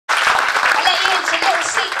It's a little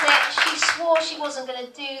secret. She swore she wasn't going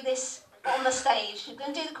to do this on the stage. She was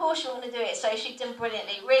going to do the course, she wasn't going to do it, so she's done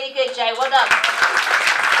brilliantly. Really good, Jo. Well done.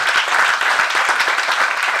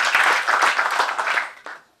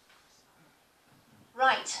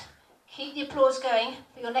 Right. Keep the applause going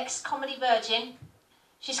for your next comedy virgin.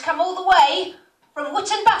 She's come all the way from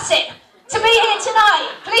Wootton Bassett to be here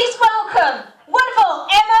tonight. Please welcome wonderful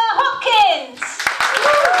Emma Hopkins.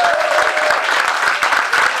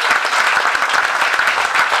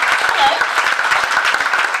 Hello.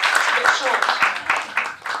 It's a bit short.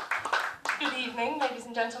 Good evening, ladies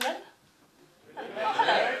and gentlemen. Oh,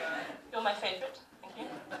 hello. You're my favourite. Thank you.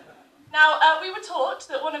 Now, we were taught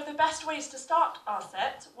that one of the best ways to start our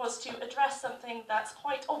set was to address something that's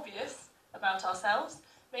quite obvious about ourselves,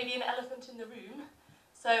 maybe an elephant in the room.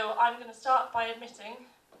 So I'm going to start by admitting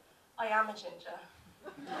I am a ginger.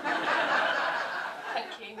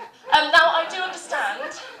 Thank you. Now, I do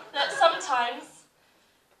understand that sometimes,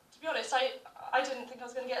 to be honest, I didn't think I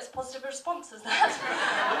was going to get as positive a response as that.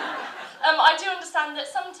 I do understand that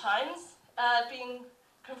sometimes being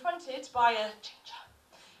confronted by a ginger,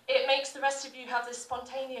 it makes the rest of you have this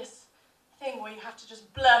spontaneous thing where you have to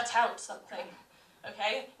just blurt out something.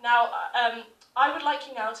 Okay? Now, I would like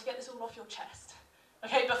you now to get this all off your chest.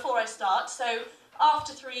 Okay, before I start. So,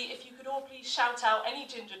 after 3, if you could all please shout out any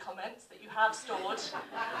ginger comments that you have stored.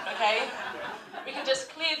 Okay? We can just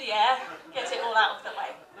clear the air, get it all out of the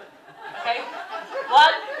way. Okay?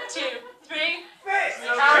 1, 2, 3.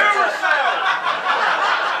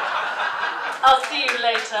 I'll see you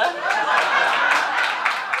later.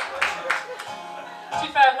 To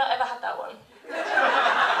be fair, I've not ever had that one.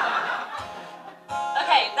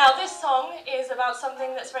 Okay, now this song is about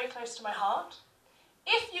something that's very close to my heart.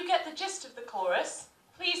 If you get the gist of the chorus,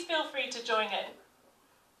 please feel free to join in.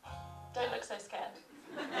 Don't look so scared.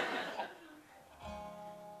 Okay.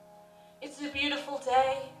 It's a beautiful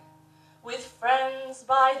day with friends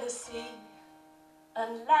by the sea,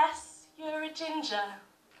 unless you're a ginger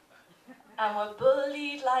and were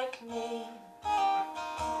bullied like me.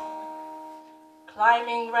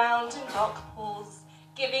 Climbing round in rock pools,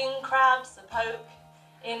 giving crabs a poke.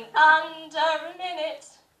 In under a minute,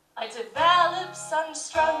 I developed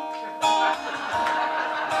sunstroke.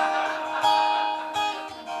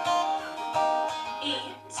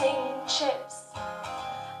 Eating chips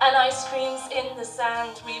and ice creams in the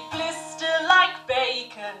sand. We blister like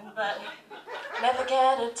bacon, but never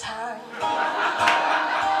get a tan.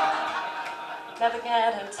 Never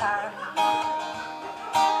get a tan.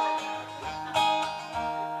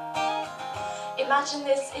 Imagine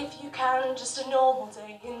this if you can, just a normal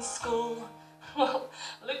day in school. Well,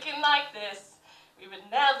 looking like this, we would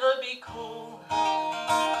never be cool.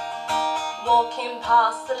 Walking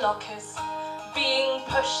past the lockers, being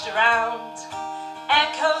pushed around.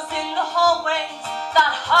 Echoes in the hallways,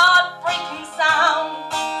 that heartbreaking sound.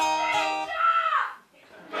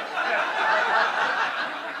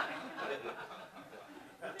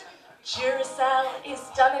 Duracell is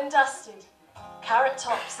done and dusted, Carrot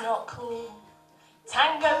Top's not cool.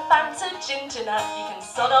 Tango, Fanta, ginger nut, you can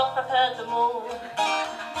sod off, I've heard them all.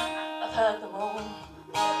 I've heard them all.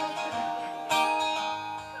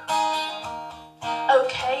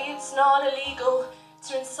 Okay, it's not illegal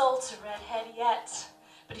to insult a redhead yet,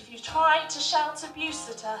 but if you try to shout abuse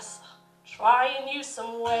at us, try and use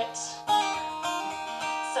some wit.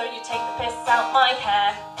 So you take the piss out my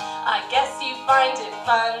hair, I guess you find it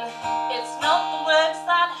fun. It's not the words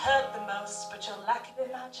that hurt the most, but your lack of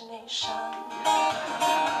imagination.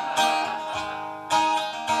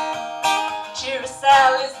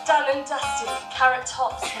 Duracell is done and dusted, Carrot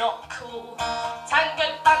Top's not cool. Tango,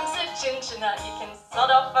 Fanta, ginger nut, you can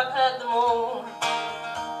sod off, I've heard them all.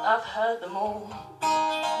 I've heard them all.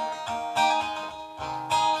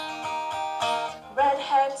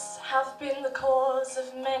 Redheads have been the cause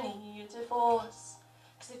of many a divorce.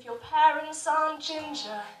 'Cause if your parents aren't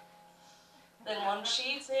ginger, then one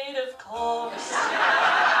cheated, of course.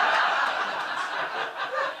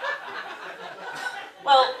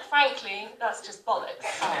 Well, frankly, that's just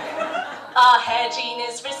bollocks. Our hair gene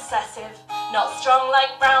is recessive, not strong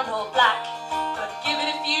like brown or black. But give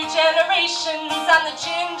it a few generations and the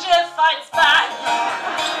ginger fights back.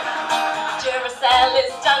 Duracell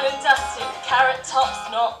is done and dusted, Carrot Top's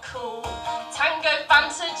not cool. Tango,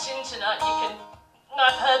 Fanta, ginger nut, you can...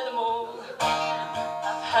 I've heard them all.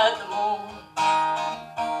 I've heard them all.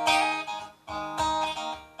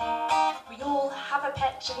 We all have a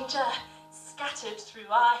pet ginger scattered through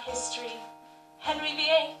our history. Henry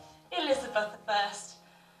VIII, Elizabeth I,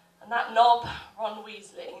 and that knob, Ron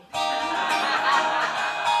Weasley.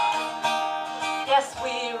 Yes,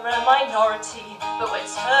 we're a minority, but we're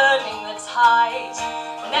turning the hide.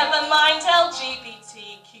 Never mind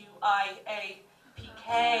LGBTQIAPK.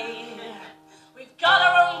 We've got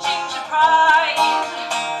our own ginger pride.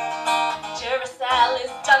 Duracell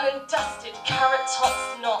is done and dusted. Carrot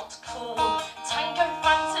Top's not cool. Tango,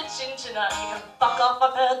 Fanta, ginger nut. You can fuck off,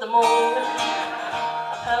 I've heard them all.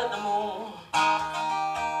 I've heard them all.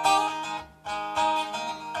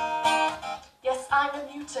 Yes, I'm a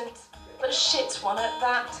mutant, but a shit one at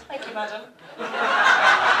that. Thank you, madam.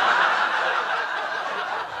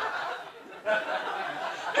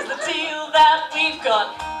 Cause the deal that we've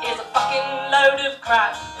got is a fucking load of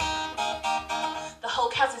crap. The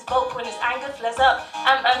Hulk has his bulk when his anger flares up.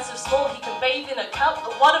 Ant-Man's so small he can bathe in a cup.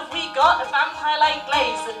 But what have we got? A vampire-like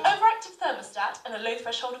glaze, an overactive thermostat, and a low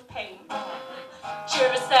threshold of pain.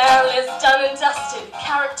 Duracell is done and dusted.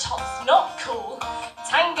 Carrot Top's not cool.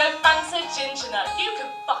 Tango, Fanta, ginger nut. You can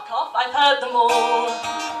fuck off. I've heard them all.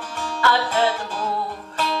 I've heard them all.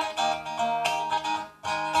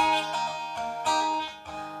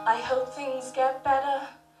 I hope things get better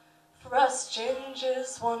for us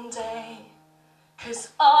gingers one day.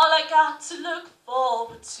 Cause all I got to look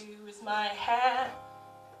forward to is my hair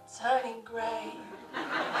turning grey.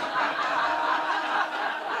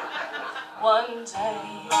 One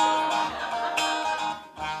day.